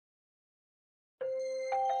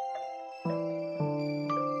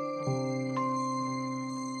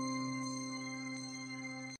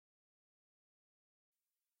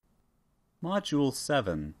Module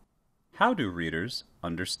 7. How do readers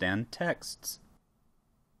understand texts?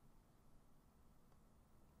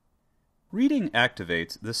 Reading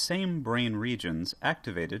activates the same brain regions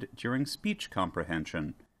activated during speech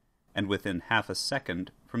comprehension, and within half a second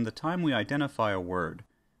from the time we identify a word,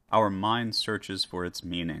 our mind searches for its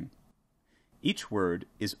meaning. Each word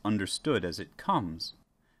is understood as it comes,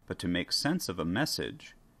 but to make sense of a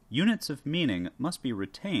message, units of meaning must be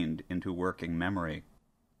retained into working memory.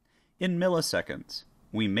 In milliseconds,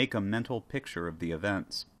 we make a mental picture of the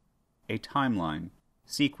events, a timeline,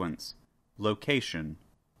 sequence, location,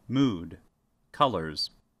 mood, colors.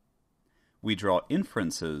 We draw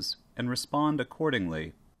inferences and respond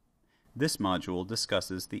accordingly. This module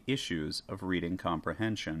discusses the issues of reading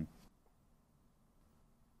comprehension.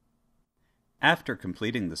 After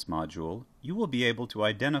completing this module, you will be able to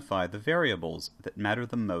identify the variables that matter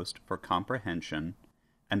the most for comprehension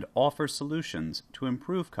and offer solutions to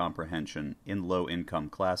improve comprehension in low-income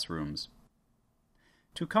classrooms.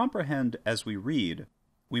 To comprehend as we read,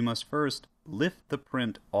 we must first lift the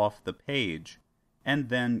print off the page and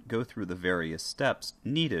then go through the various steps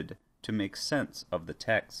needed to make sense of the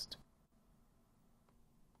text.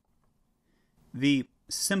 The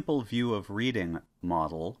simple view of reading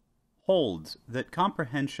model holds that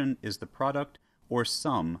comprehension is the product or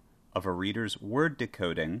sum of a reader's word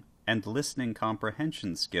decoding and listening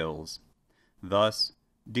comprehension skills. Thus,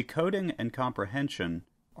 decoding and comprehension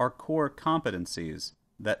are core competencies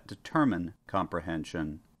that determine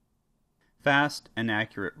comprehension. Fast and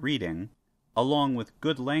accurate reading, along with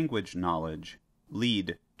good language knowledge,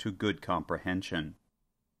 lead to good comprehension.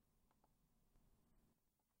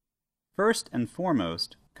 First and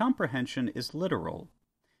foremost, comprehension is literal.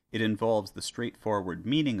 It involves the straightforward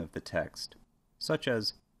meaning of the text, such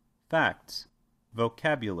as facts,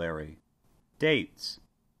 vocabulary, dates,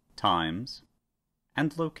 times,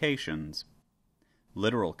 and locations.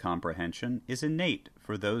 Literal comprehension is innate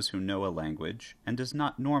for those who know a language and does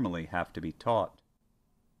not normally have to be taught.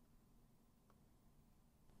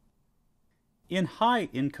 In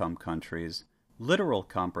high-income countries, literal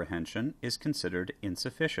comprehension is considered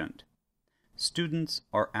insufficient. Students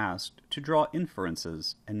are asked to draw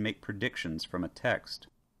inferences and make predictions from a text.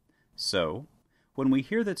 So, when we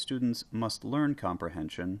hear that students must learn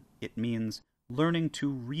comprehension, it means learning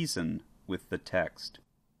to reason with the text,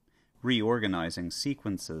 reorganizing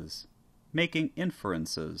sequences, making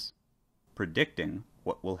inferences, predicting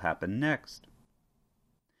what will happen next.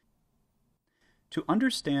 To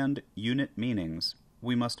understand unit meanings,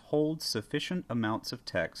 we must hold sufficient amounts of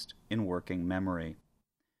text in working memory.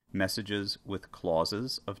 Messages with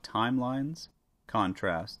clauses of timelines,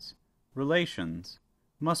 contrasts, relations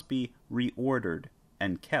must be reordered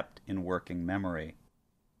and kept in working memory.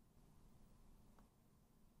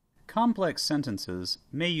 Complex sentences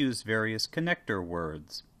may use various connector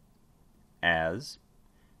words, as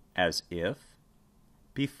if,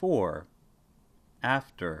 before,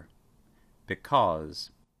 after,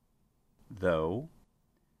 because, though,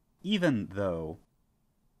 even though,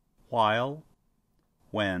 while,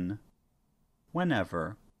 when,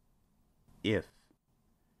 whenever, if,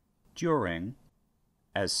 during,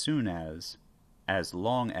 as soon as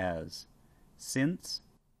long as, since,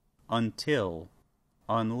 until,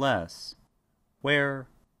 unless, where,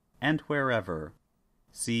 and wherever.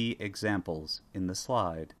 See examples in the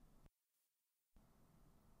slide.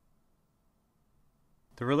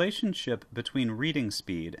 The relationship between reading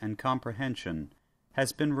speed and comprehension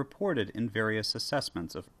has been reported in various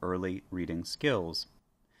assessments of early reading skills.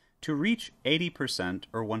 To reach 80%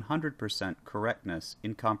 or 100% correctness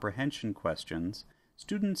in comprehension questions,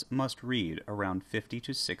 students must read around 50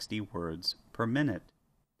 to 60 words per minute.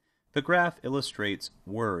 The graph illustrates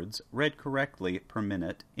words read correctly per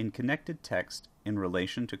minute in connected text in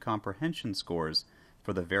relation to comprehension scores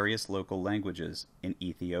for the various local languages in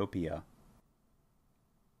Ethiopia.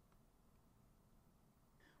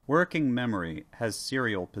 Working memory has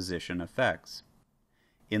serial position effects.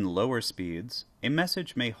 In lower speeds, a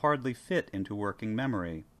message may hardly fit into working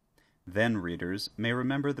memory. Then readers may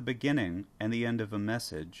remember the beginning and the end of a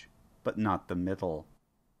message, but not the middle.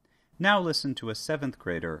 Now listen to a 7th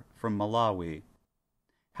grader from Malawi.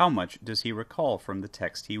 How much does he recall from the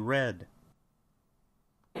text he read?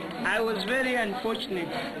 I was very unfortunate.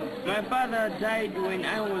 My father died when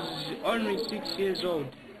I was only 6 years old.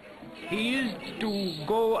 He used to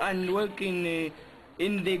go and work in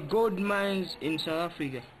the gold mines in South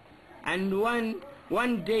Africa. And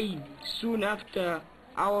one day, soon after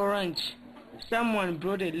our lunch, someone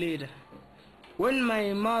brought a letter. When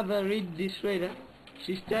my mother read this letter,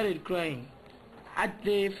 she started crying. At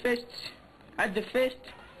the first,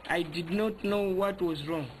 I did not know what was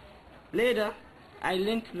wrong. Later, I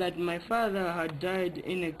learned that my father had died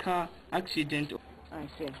in a car accident. I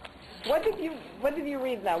see. What did you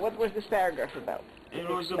read now? What was this paragraph about? It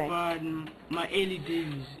was about my early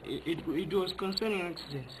days. It was concerning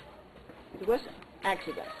accidents. It was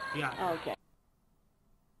accidents? Yeah. Okay.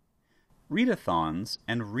 Readathons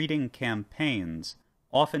and reading campaigns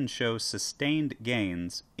often show sustained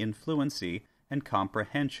gains in fluency and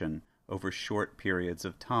comprehension over short periods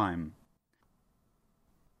of time.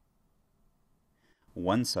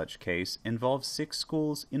 One such case involves 6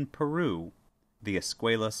 schools in Peru, the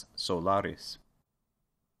Escuelas Solares.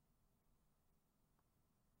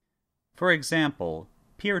 For example,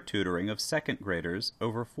 peer tutoring of 2nd graders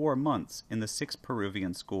over 4 months in the 6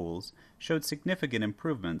 Peruvian schools showed significant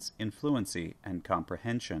improvements in fluency and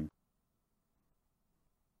comprehension.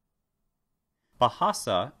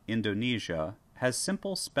 Bahasa, Indonesia, has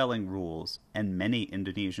simple spelling rules, and many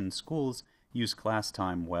Indonesian schools use class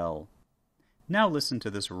time well. Now listen to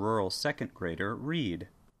this rural 2nd grader read.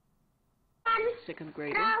 2nd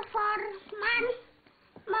grader. Reforman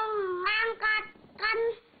mengangkatkan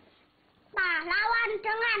pahlawan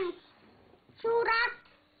dengan surat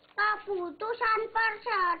keputusan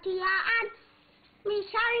persediaan,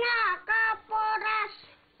 misalnya Kapolres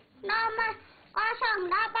nomor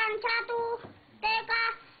 081 TK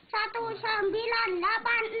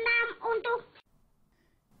 1986 untuk.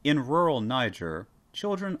 In rural Niger,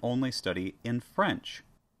 children only study in French.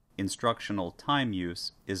 Instructional time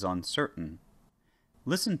use is uncertain.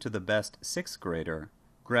 Listen to the best 6th grader,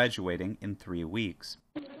 graduating in 3 weeks.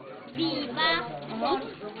 Viva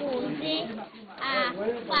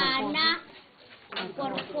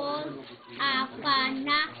Porpose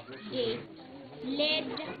Afana de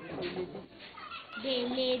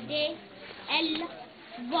Lede El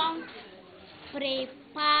Vent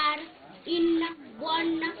prépare une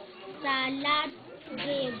bonne salade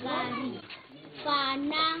de gari.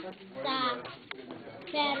 Fana sa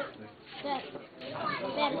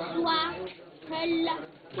perçoit qu'elle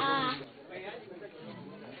a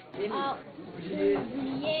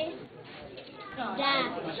oublié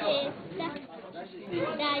d'acheter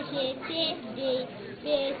des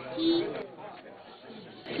petits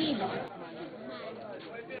cubes.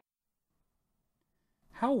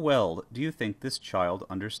 How well do you think this child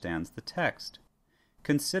understands the text?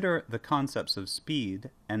 Consider the concepts of speed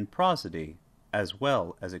and prosody, as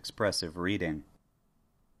well as expressive reading.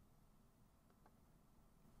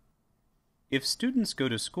 If students go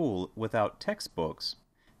to school without textbooks,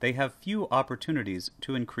 they have few opportunities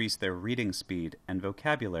to increase their reading speed and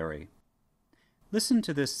vocabulary. Listen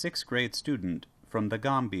to this 6th grade student from the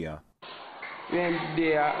Gambia. When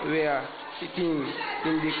they were sitting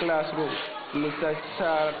in the classroom, Mr.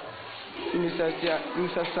 Sar,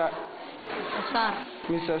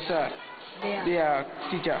 their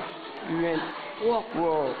teacher, walked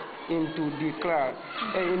into the class,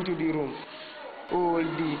 into the room. All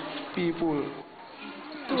the people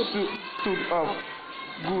stood up.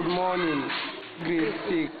 Good morning, grade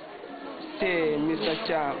 6. Say, Mr.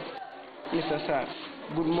 Charles, Mr. Sar.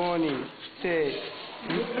 Good morning. Say,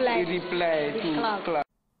 reply to class.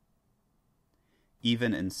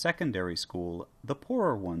 Even in secondary school, the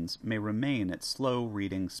poorer ones may remain at slow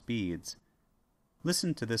reading speeds.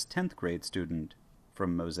 Listen to this 10th grade student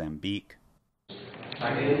from Mozambique.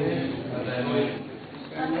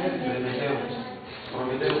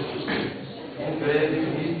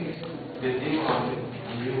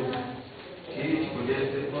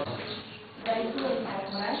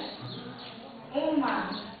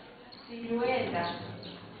 Uma silhueta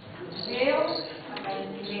Deus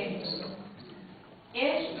aparecimento.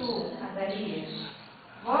 És tu, Azarias.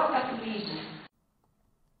 Volta comigo.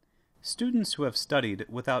 Students who have studied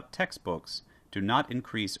without textbooks do not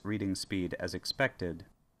increase reading speed as expected.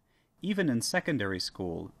 Even in secondary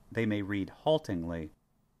school, they may read haltingly.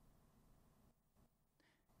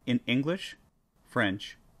 In English,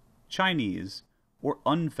 French, Chinese, or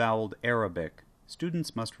unvoweled Arabic,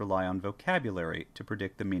 students must rely on vocabulary to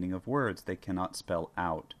predict the meaning of words they cannot spell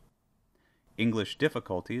out. English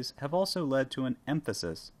difficulties have also led to an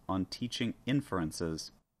emphasis on teaching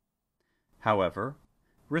inferences. However,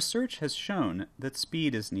 research has shown that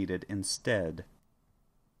speed is needed instead.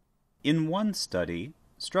 In one study,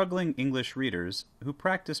 struggling English readers who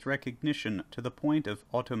practiced recognition to the point of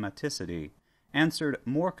automaticity answered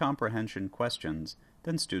more comprehension questions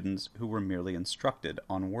than students who were merely instructed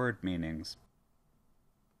on word meanings.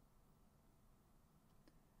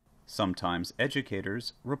 Sometimes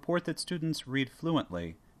educators report that students read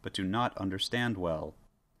fluently but do not understand well.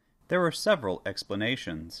 There are several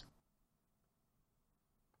explanations.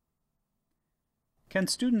 Can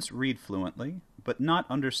students read fluently, but not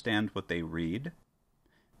understand what they read?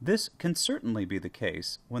 This can certainly be the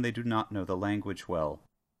case when they do not know the language well.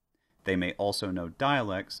 They may also know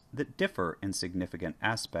dialects that differ in significant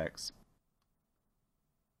aspects.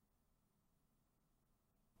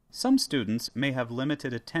 Some students may have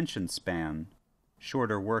limited attention span,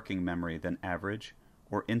 shorter working memory than average,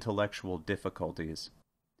 or intellectual difficulties.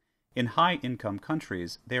 In high-income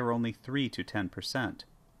countries, they are only 3 to 10%.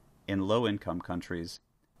 In low-income countries,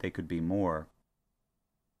 they could be more.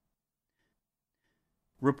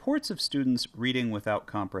 Reports of students reading without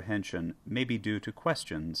comprehension may be due to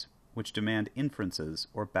questions, which demand inferences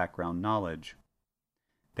or background knowledge.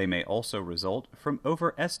 They may also result from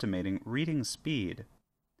overestimating reading speed.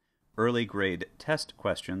 Early grade test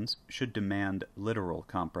questions should demand literal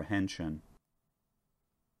comprehension.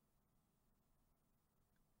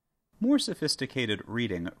 More sophisticated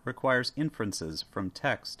reading requires inferences from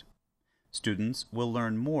text. Students will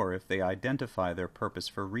learn more if they identify their purpose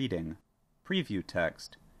for reading, preview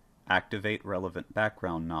text, activate relevant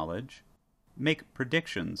background knowledge, make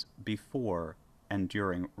predictions before and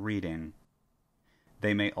during reading.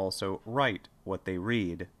 They may also write what they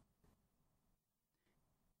read.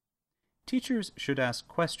 Teachers should ask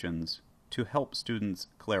questions to help students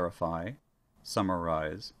clarify,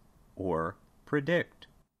 summarize, or predict.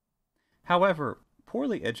 However,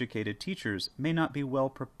 poorly educated teachers may not be well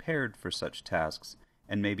prepared for such tasks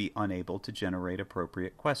and may be unable to generate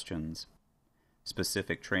appropriate questions.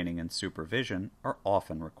 Specific training and supervision are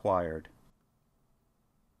often required.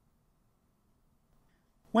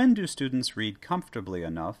 When do students read comfortably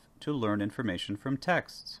enough to learn information from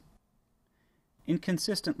texts? In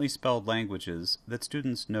consistently spelled languages that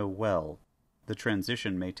students know well, the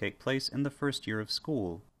transition may take place in the first year of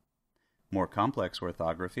school. More complex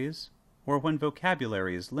orthographies, or when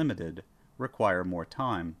vocabulary is limited, require more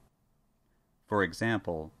time. For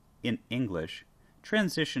example, in English,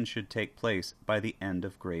 transition should take place by the end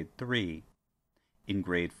of grade 3. In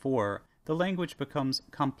grade 4, the language becomes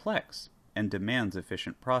complex and demands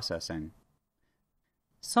efficient processing.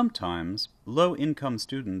 Sometimes, low-income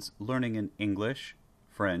students learning in English,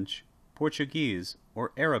 French, Portuguese,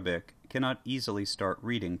 or Arabic cannot easily start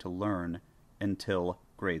reading to learn until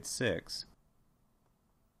grade 6.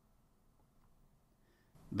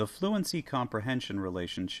 The fluency-comprehension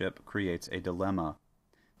relationship creates a dilemma.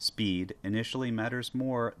 Speed initially matters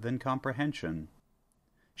more than comprehension.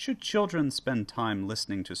 Should children spend time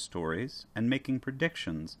listening to stories and making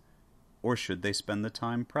predictions, or should they spend the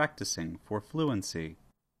time practicing for fluency?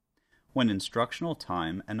 When instructional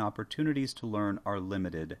time and opportunities to learn are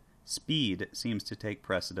limited, speed seems to take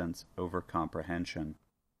precedence over comprehension.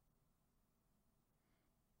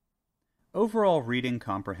 Overall reading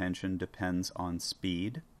comprehension depends on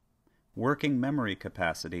speed, working memory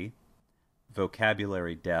capacity,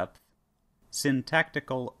 vocabulary depth,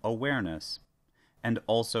 syntactical awareness, and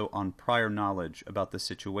also on prior knowledge about the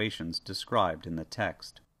situations described in the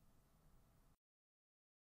text.